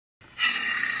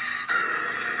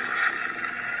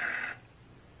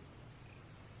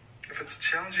it's a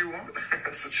challenge you want,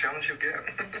 it's a challenge you get.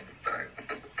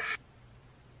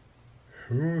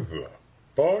 Who the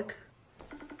fuck?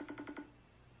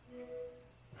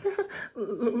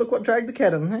 Look what dragged the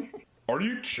kitten. Are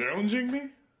you challenging me?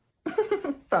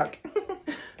 Fuck.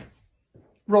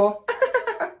 Raw.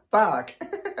 Fuck.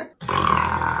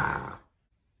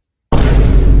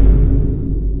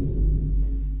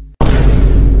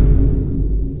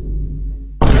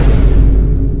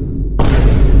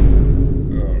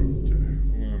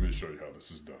 Let me show you how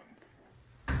this is done.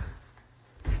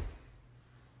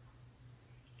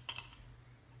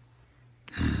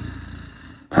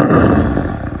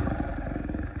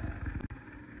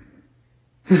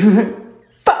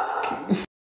 Fuck!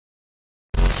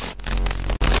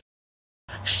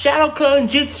 Shadow Clone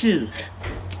Jutsu.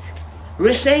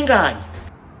 Rasengan.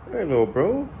 Hey, little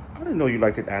bro. I didn't know you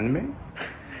liked it anime.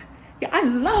 Yeah, I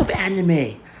love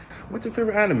anime. What's your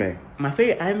favorite anime? My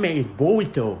favorite anime is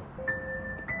Boruto.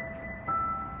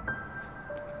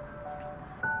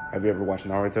 Have you ever watched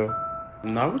Naruto?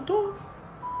 Naruto?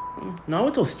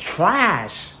 Naruto's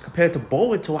trash compared to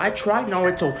Boruto. I tried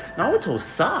Naruto. Naruto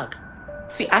suck.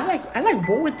 See, I like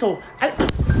Boruto.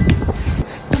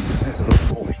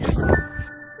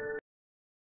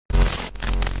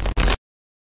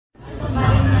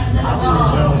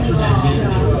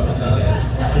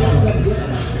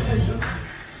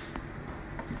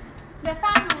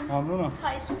 بفرمایید.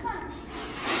 خواهش میکنم.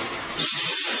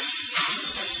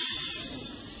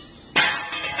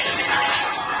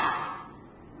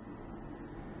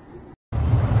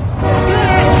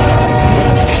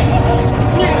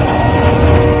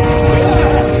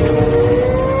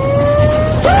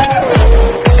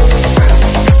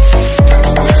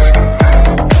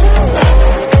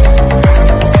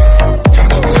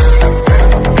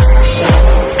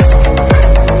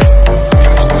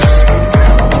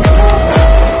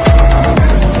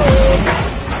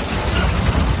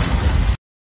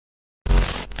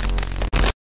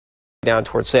 Down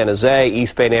towards San Jose,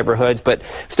 East Bay neighborhoods, but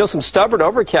still some stubborn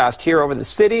overcast here over the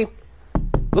city.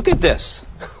 Look at this.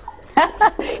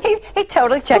 He's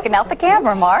totally checking out the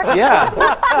camera, Mark. Yeah.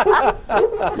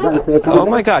 Oh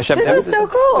my gosh. This is so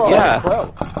cool.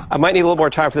 Yeah. I might need a little more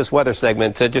time for this weather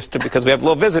segment because we have a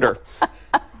little visitor.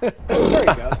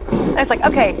 It's like,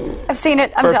 okay, I've seen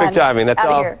it. I'm done. Perfect timing. That's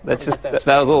Outta all. here. That was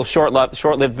a little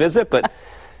short-lived visit, but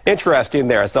interesting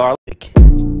there. So our